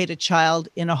educate a child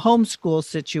in a homeschool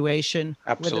situation.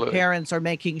 Absolutely. Where the parents are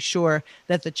making sure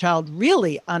that the child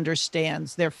really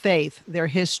understands their faith, their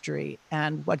history,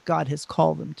 and what God has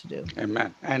called them to do.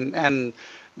 Amen. And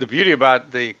the beauty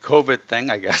about the COVID thing,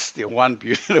 I guess, the one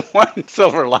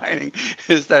silver lining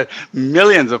is that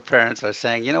millions of parents are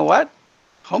saying, you know what?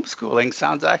 Homeschooling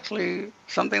sounds actually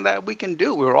something that we can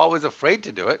do. We were always afraid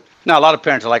to do it. Now, a lot of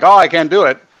parents are like, oh, I can't do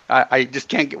it. I just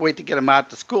can't wait to get them out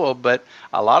to school. But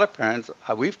a lot of parents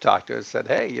we've talked to have said,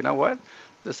 hey, you know what?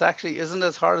 This actually isn't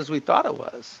as hard as we thought it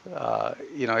was.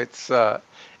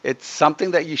 It's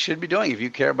something that you should be doing. If you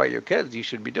care about your kids, you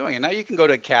should be doing it. Now you can go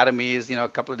to academies, a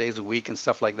couple of days a week and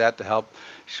stuff like that to help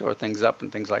shore things up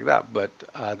and things like that. But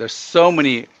there's so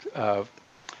many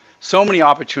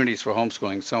opportunities for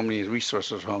homeschooling, so many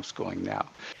resources for homeschooling now.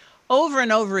 Over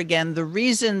and over again, the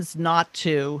reasons not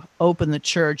to open the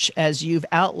church, as you've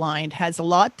outlined, has a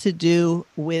lot to do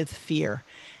with fear.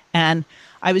 And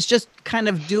I was just kind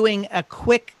of doing a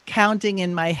quick counting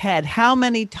in my head. How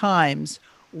many times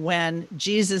when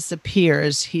Jesus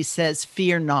appears, he says,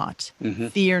 fear not,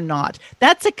 fear not.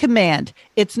 That's a command.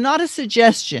 It's not a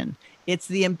suggestion. It's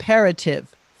the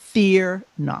imperative, fear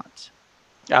not.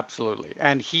 Absolutely.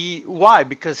 And why?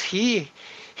 Because he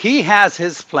has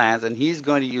his plans, and he's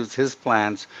going to use his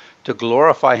plans to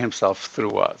glorify himself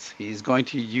through us. He's going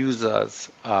to use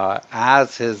us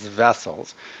as his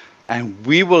vessels, and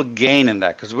we will gain in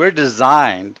that because we're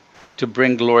designed to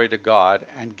bring glory to God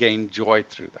and gain joy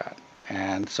through that.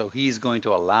 And so he's going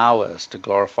to allow us to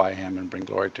glorify him and bring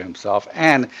glory to himself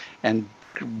and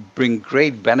bring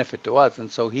great benefit to us.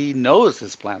 And so he knows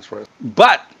his plans for us.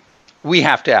 But we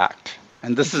have to act.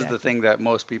 And this is the thing that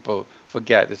most people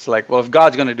forget. It's like, well, if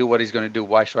God's going to do what he's going to do,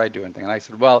 why should I do anything? And I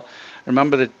said, well,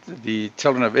 remember that the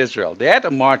children of Israel, they had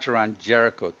to march around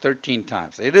Jericho 13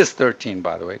 times. It is 13,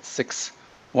 by the way. It's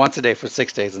once a day for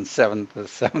 6 days, and the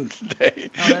seventh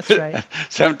day. Oh, that's right.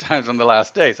 7 times on the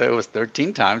last day. So it was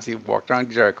 13 times he walked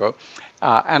around Jericho.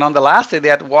 And on the last day, they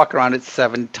had to walk around it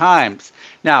 7 times.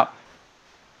 Now,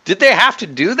 did they have to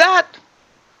do that?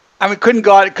 I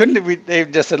mean, they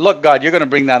just said, look, God, you're going to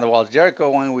bring down the walls of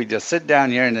Jericho. Why don't we just sit down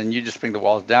here and then you just bring the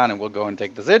walls down and we'll go and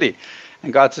take the city?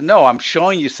 And God said, no, I'm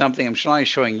showing you something. I'm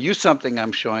showing you something.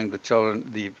 I'm showing the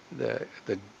children, the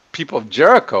people of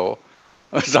Jericho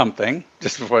something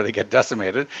just before they get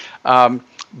decimated.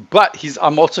 But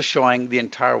I'm also showing the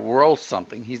entire world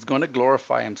something. He's going to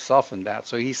glorify himself in that.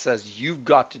 So he says, you've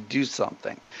got to do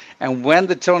something. And when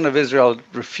the children of Israel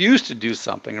refused to do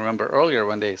something, remember earlier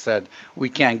when they said, we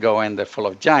can't go in, they're full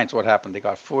of giants, what happened? They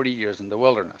got 40 years in the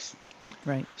wilderness.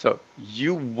 Right. So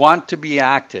you want to be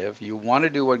active. You want to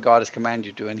do what God has commanded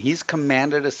you to. And he's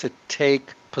commanded us to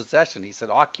take possession. He said,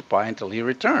 occupy until he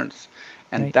returns.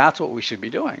 And that's what we should be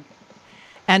doing.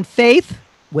 And faith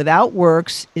without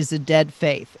works is a dead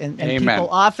faith. And people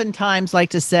oftentimes like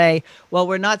to say, well,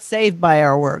 we're not saved by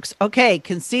our works. Okay,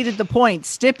 conceded the point,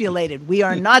 stipulated. We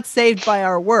are not saved by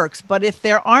our works. But if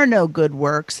there are no good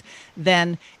works,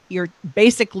 then you're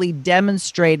basically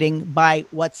demonstrating by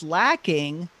what's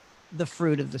lacking the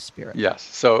fruit of the Spirit. Yes.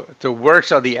 So the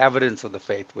works are the evidence of the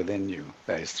faith within you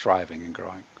that is thriving and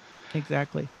growing.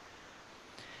 Exactly.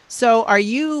 So are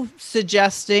you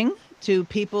suggesting to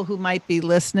people who might be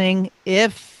listening,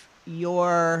 if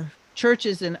your church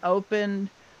isn't open,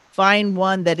 find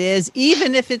one that is,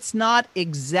 even if it's not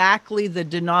exactly the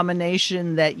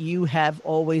denomination that you have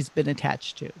always been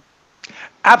attached to?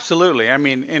 Absolutely. I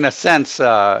mean, in a sense,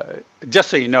 just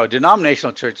so you know,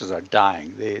 denominational churches are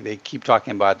dying. They keep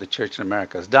talking about the church in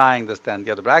America is dying, this, that, and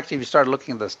the other. But actually, if you start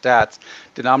looking at the stats,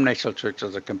 denominational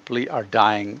churches are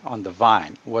dying on the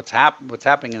vine. What's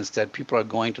happening instead, people are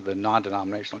going to the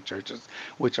non-denominational churches,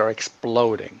 which are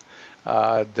exploding.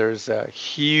 There's a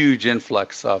huge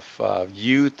influx of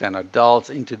youth and adults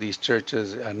into these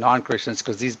churches, non-Christians,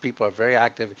 because these people are very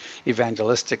active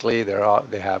evangelistically.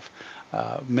 They have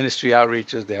ministry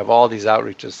outreaches. They have all these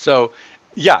outreaches. So,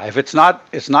 yeah, if it's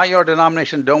not your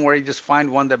denomination, don't worry. Just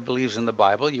find one that believes in the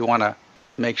Bible. You want to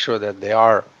make sure that they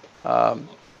are,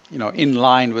 in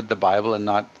line with the Bible and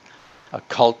not a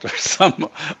cult or some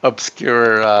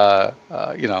obscure,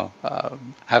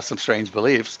 have some strange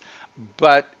beliefs.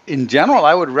 But in general,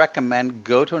 I would recommend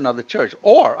go to another church.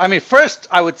 Or, first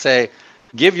I would say,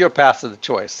 give your pastor the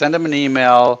choice. Send him an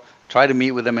email. Try to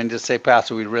meet with them and just say,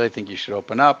 Pastor, we really think you should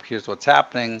open up. Here's what's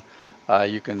happening.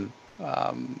 You can,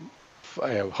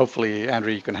 hopefully,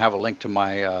 Andrew, you can have a link to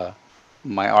my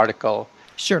article.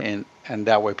 Sure. And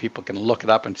that way people can look it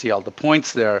up and see all the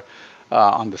points there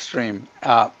on the stream.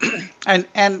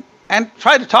 And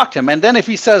try to talk to him. And then if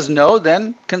he says no,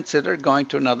 then consider going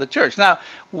to another church. Now,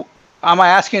 am I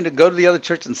asking you to go to the other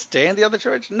church and stay in the other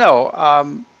church?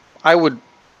 No. I would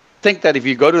think that if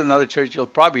you go to another church, you'll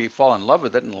probably fall in love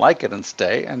with it and like it and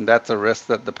stay, and that's a risk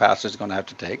that the pastor is going to have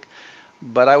to take.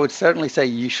 But I would certainly say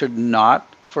you should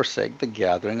not forsake the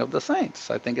gathering of the saints.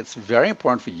 I think it's very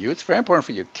important for you. It's very important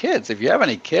for your kids. If you have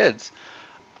any kids,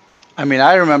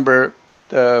 I remember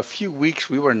the few weeks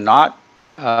we were not,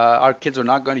 our kids were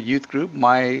not going to youth group.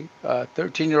 My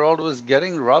 13-year-old was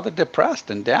getting rather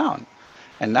depressed and down.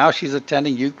 And now she's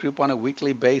attending youth group on a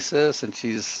weekly basis, and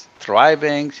she's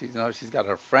thriving. She's got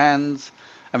her friends.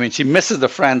 She misses the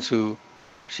friends who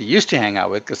she used to hang out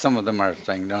with, because some of them are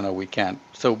saying, no, we can't.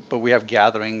 So, but we have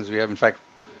gatherings. We have, in fact,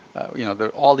 there are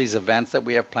all these events that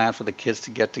we have planned for the kids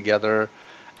to get together.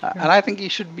 And I think you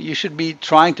should be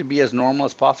trying to be as normal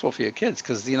as possible for your kids,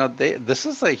 because this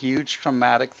is a huge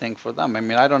traumatic thing for them.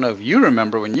 I don't know if you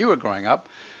remember when you were growing up,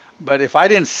 but if I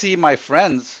didn't see my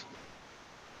friends,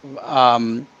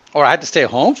 or I had to stay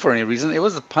home for any reason, it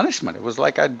was a punishment. It was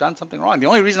like I'd done something wrong. The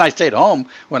only reason I stayed home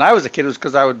when I was a kid was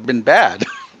because I had been bad.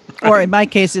 Or in my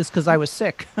case, it's because I was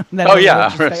sick.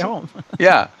 Stay home.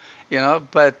 Yeah.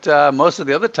 But most of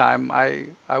the other time I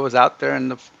was out there in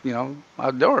the,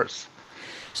 outdoors.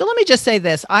 So let me just say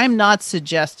this. I'm not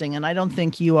suggesting, and I don't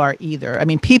think you are either.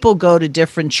 People go to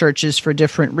different churches for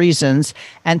different reasons,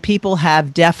 and people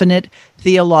have definite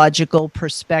theological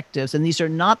perspectives, and these are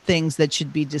not things that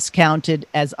should be discounted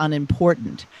as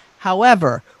unimportant.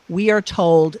 However, we are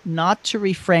told not to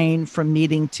refrain from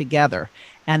meeting together,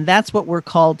 and that's what we're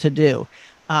called to do.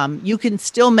 You can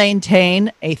still maintain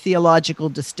a theological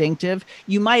distinctive.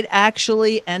 You might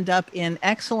actually end up in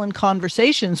excellent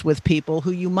conversations with people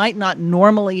who you might not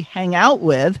normally hang out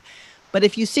with, But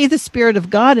if you see the Spirit of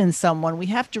God in someone, we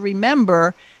have to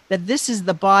remember that this is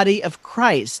the body of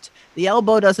Christ. The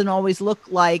elbow doesn't always look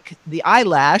like the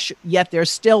eyelash, yet they're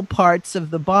still parts of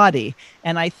the body.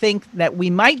 And I think that we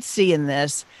might see in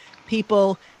this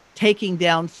people taking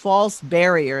down false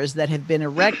barriers that have been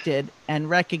erected and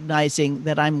recognizing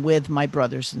that I'm with my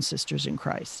brothers and sisters in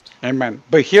Christ. Amen.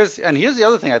 But here's the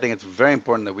other thing I think it's very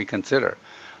important that we consider.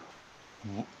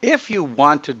 If you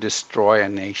want to destroy a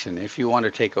nation, if you want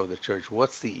to take over the church,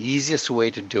 what's the easiest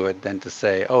way to do it than to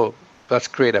say, oh, let's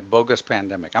create a bogus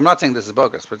pandemic? I'm not saying this is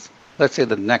bogus, but let's say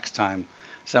the next time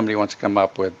somebody wants to come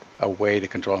up with a way to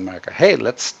control America. Hey,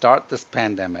 let's start this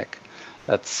pandemic.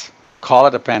 Let's call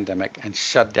it a pandemic and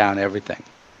shut down everything.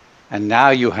 And now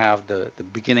you have the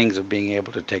beginnings of being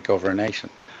able to take over a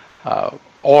nation.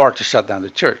 Or to shut down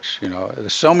the church.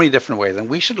 There's so many different ways. And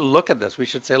we should look at this. We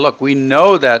should say, look, we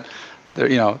know that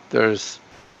there's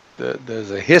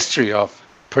a history of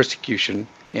persecution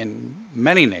in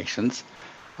many nations.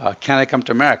 Can I come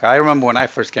to America? I remember when I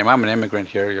first came, I'm an immigrant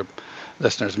here. Your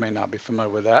listeners may not be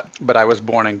familiar with that, but I was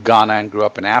born in Ghana and grew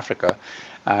up in Africa.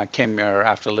 Came here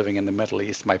after living in the Middle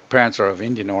East. My parents are of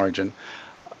Indian origin.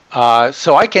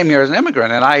 So I came here as an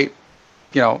immigrant, and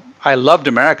I loved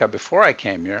America before I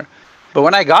came here. But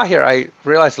when I got here, I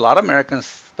realized a lot of Americans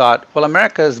thought, well,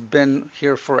 America has been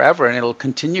here forever and it'll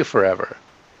continue forever.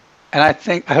 And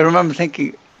I remember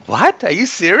thinking, what? Are you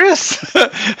serious?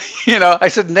 I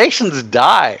said, nations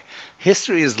die.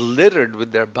 History is littered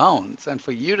with their bones. And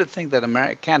for you to think that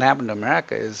America can't happen to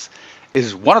America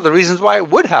is one of the reasons why it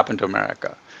would happen to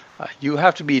America. You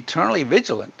have to be eternally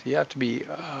vigilant. You have to be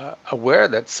aware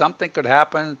that something could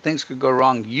happen, things could go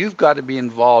wrong. You've got to be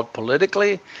involved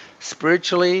politically,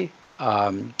 spiritually.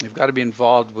 You've got to be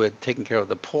involved with taking care of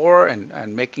the poor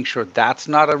and making sure that's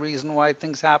not a reason why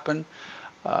things happen.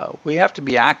 We have to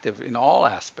be active in all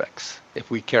aspects if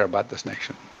we care about this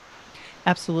nation.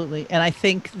 Absolutely. And I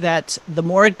think that the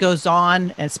more it goes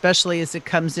on, especially as it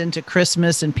comes into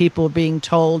Christmas and people are being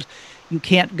told you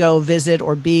can't go visit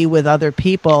or be with other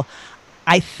people,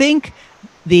 I think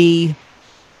the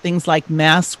things like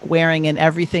mask wearing and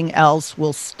everything else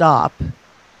will stop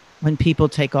when people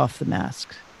take off the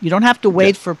mask. You don't have to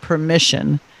wait for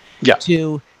permission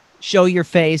to show your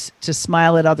face, to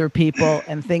smile at other people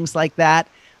and things like that.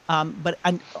 But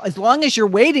as long as you're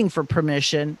waiting for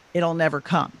permission, it'll never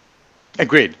come.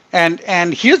 Agreed.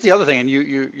 And here's the other thing, and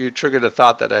you triggered a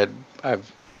thought that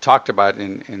I've talked about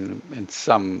in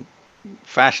some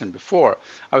fashion before.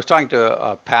 I was talking to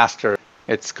a pastor.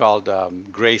 It's called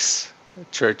Grace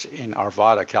Church in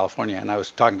Arvada, California, and I was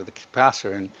talking to the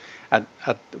pastor, and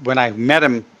when I met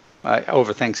him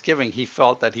over Thanksgiving, he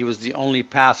felt that he was the only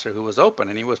pastor who was open,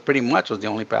 and he was pretty much the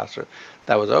only pastor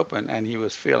that was open, and he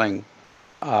was feeling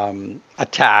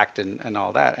attacked and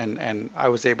all that, and I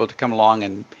was able to come along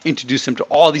and introduce him to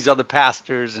all these other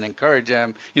pastors and encourage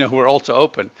him, who were also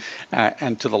open,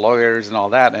 and to the lawyers and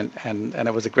all that, and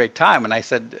it was a great time. And I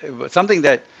said something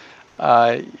that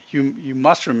you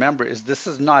must remember is this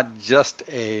is not just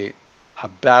a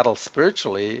battle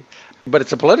spiritually, but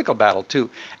it's a political battle too.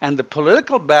 And the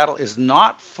political battle is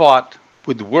not fought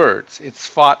with words; it's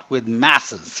fought with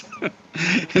masses.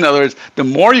 In other words, the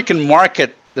more you can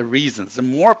market the reasons, the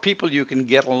more people you can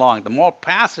get along, the more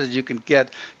pastors you can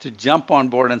get to jump on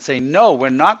board and say, no, we're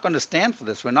not going to stand for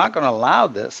this, we're not going to allow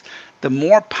this, the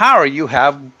more power you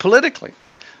have politically.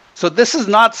 So this is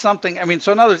not something,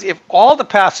 so in other words, if all the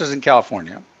pastors in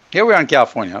California, here we are in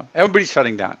California, everybody's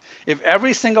shutting down. If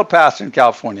every single pastor in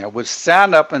California would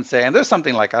stand up and say, and there's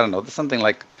something like, there's something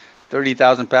like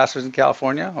 30,000 pastors in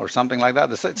California or something like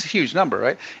that. It's a huge number,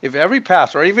 right? If every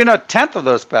pastor, or even a tenth of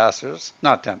those pastors,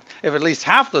 not tenth, if at least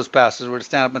half those pastors were to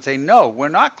stand up and say, no, we're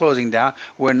not closing down,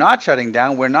 we're not shutting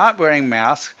down, we're not wearing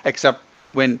masks, except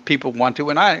when people want to.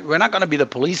 We're not going to be the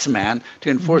policeman to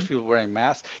enforce people wearing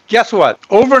masks. Guess what?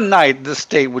 Overnight, the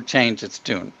state would change its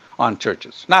tune on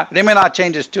churches. Now, they may not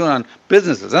change its tune on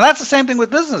businesses. And that's the same thing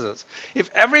with businesses. If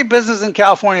every business in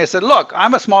California said, look,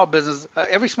 I'm a small business,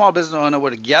 every small business owner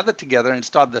would have gathered together and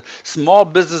start the small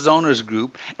business owners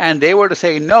group, and they were to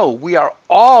say, no, we are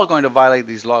all going to violate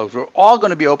these laws. We're all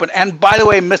going to be open. And by the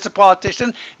way, Mr.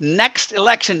 Politician, next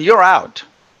election, you're out.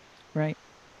 Right.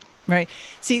 Right.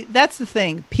 See, that's the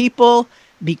thing. People,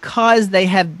 because they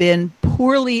have been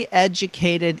poorly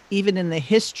educated, even in the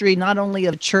history, not only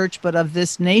of the church, but of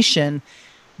this nation,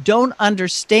 don't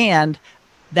understand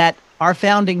that our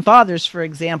founding fathers, for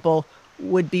example,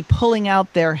 would be pulling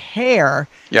out their hair,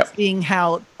 seeing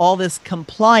how all this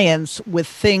compliance with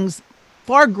things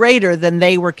far greater than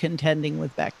they were contending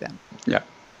with back then. Yeah.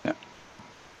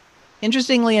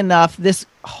 Interestingly enough, this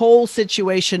whole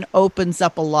situation opens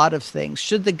up a lot of things.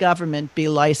 Should the government be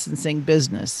licensing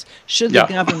business? Should the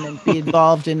government be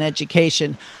involved in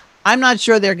education? I'm not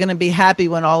sure they're going to be happy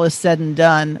when all is said and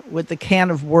done with the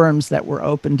can of worms that were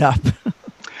opened up.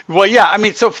 Well, yeah, I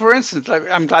mean, so for instance,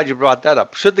 I'm glad you brought that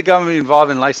up. Should the government be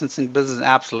involved in licensing business?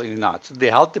 Absolutely not. Should the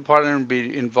health department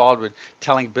be involved with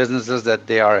telling businesses that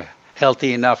they are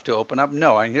healthy enough to open up?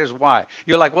 No, and here's why.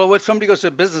 You're like, well, if somebody goes to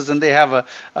a business and they have a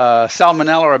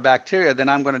salmonella or a bacteria, then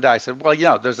I'm going to die. I said, well,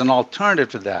 yeah, there's an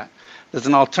alternative to that. There's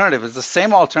an alternative. It's the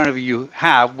same alternative you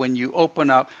have when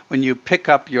you pick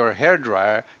up your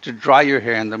hairdryer to dry your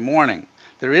hair in the morning.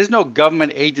 There is no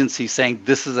government agency saying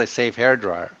this is a safe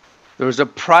hairdryer. There is a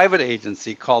private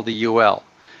agency called the UL.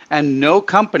 And no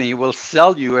company will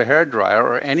sell you a hairdryer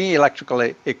or any electrical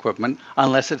equipment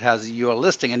unless it has a UL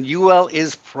listing. And UL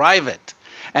is private.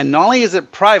 And not only is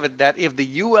it private, that if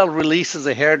the UL releases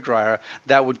a hairdryer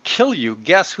that would kill you,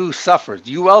 guess who suffers?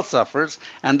 UL suffers,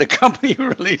 and the company who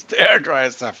released the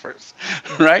hairdryer suffers,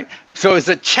 right? So it's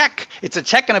a check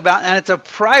and a balance, and it's a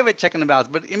private check and a balance.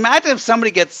 But imagine if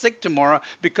somebody gets sick tomorrow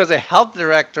because a health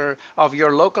director of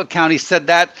your local county said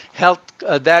that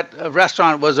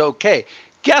restaurant was okay.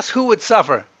 Guess who would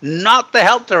suffer? Not the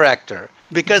health director.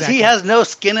 Because he has no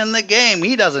skin in the game.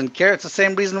 He doesn't care. It's the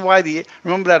same reason why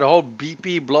remember that whole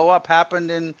BP blow up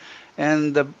happened in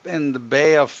the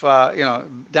Bay of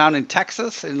down in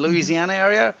Texas, in Louisiana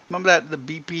area. Remember that the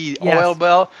BP oil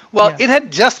well? Well, it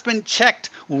had just been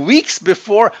checked weeks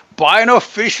before by an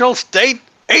official state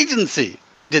agency.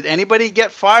 Did anybody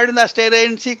get fired in that state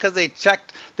agency because they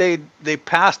checked? They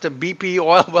passed a BP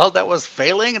oil well that was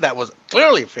failing, that was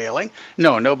clearly failing?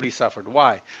 No, nobody suffered.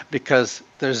 Why? Because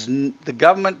the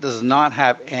government does not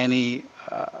have any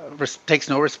takes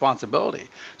no responsibility.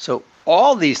 So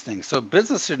all these things. So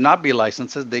business should not be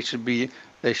licenses. They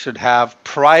should have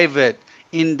private,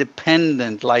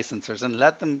 independent licensors and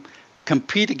let them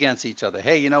compete against each other.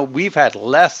 Hey, we've had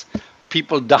less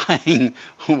people dying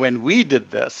when we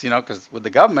did this, because with the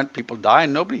government, people die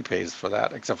and nobody pays for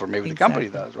that, except for maybe the company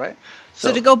does, right?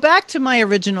 So to go back to my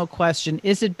original question,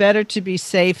 is it better to be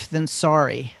safe than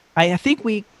sorry? I think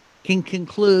we can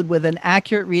conclude with an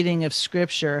accurate reading of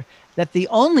Scripture that the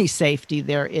only safety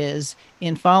there is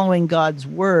in following God's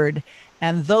word,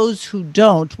 and those who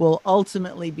don't will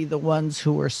ultimately be the ones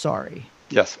who are sorry.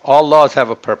 Yes, all laws have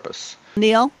a purpose.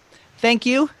 Neil, thank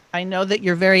you. I know that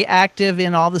you're very active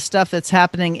in all the stuff that's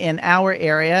happening in our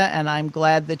area, and I'm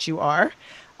glad that you are.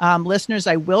 Listeners,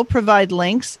 I will provide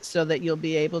links so that you'll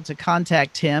be able to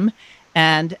contact him.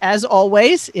 And as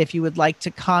always, if you would like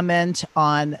to comment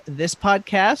on this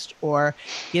podcast or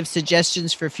give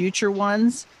suggestions for future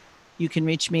ones, you can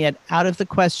reach me at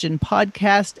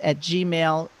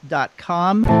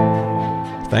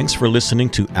outofthequestionpodcast@gmail.com. Thanks for listening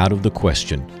to Out of the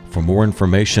Question. For more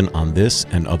information on this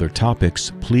and other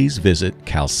topics, please visit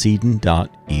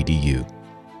chalcedon.edu.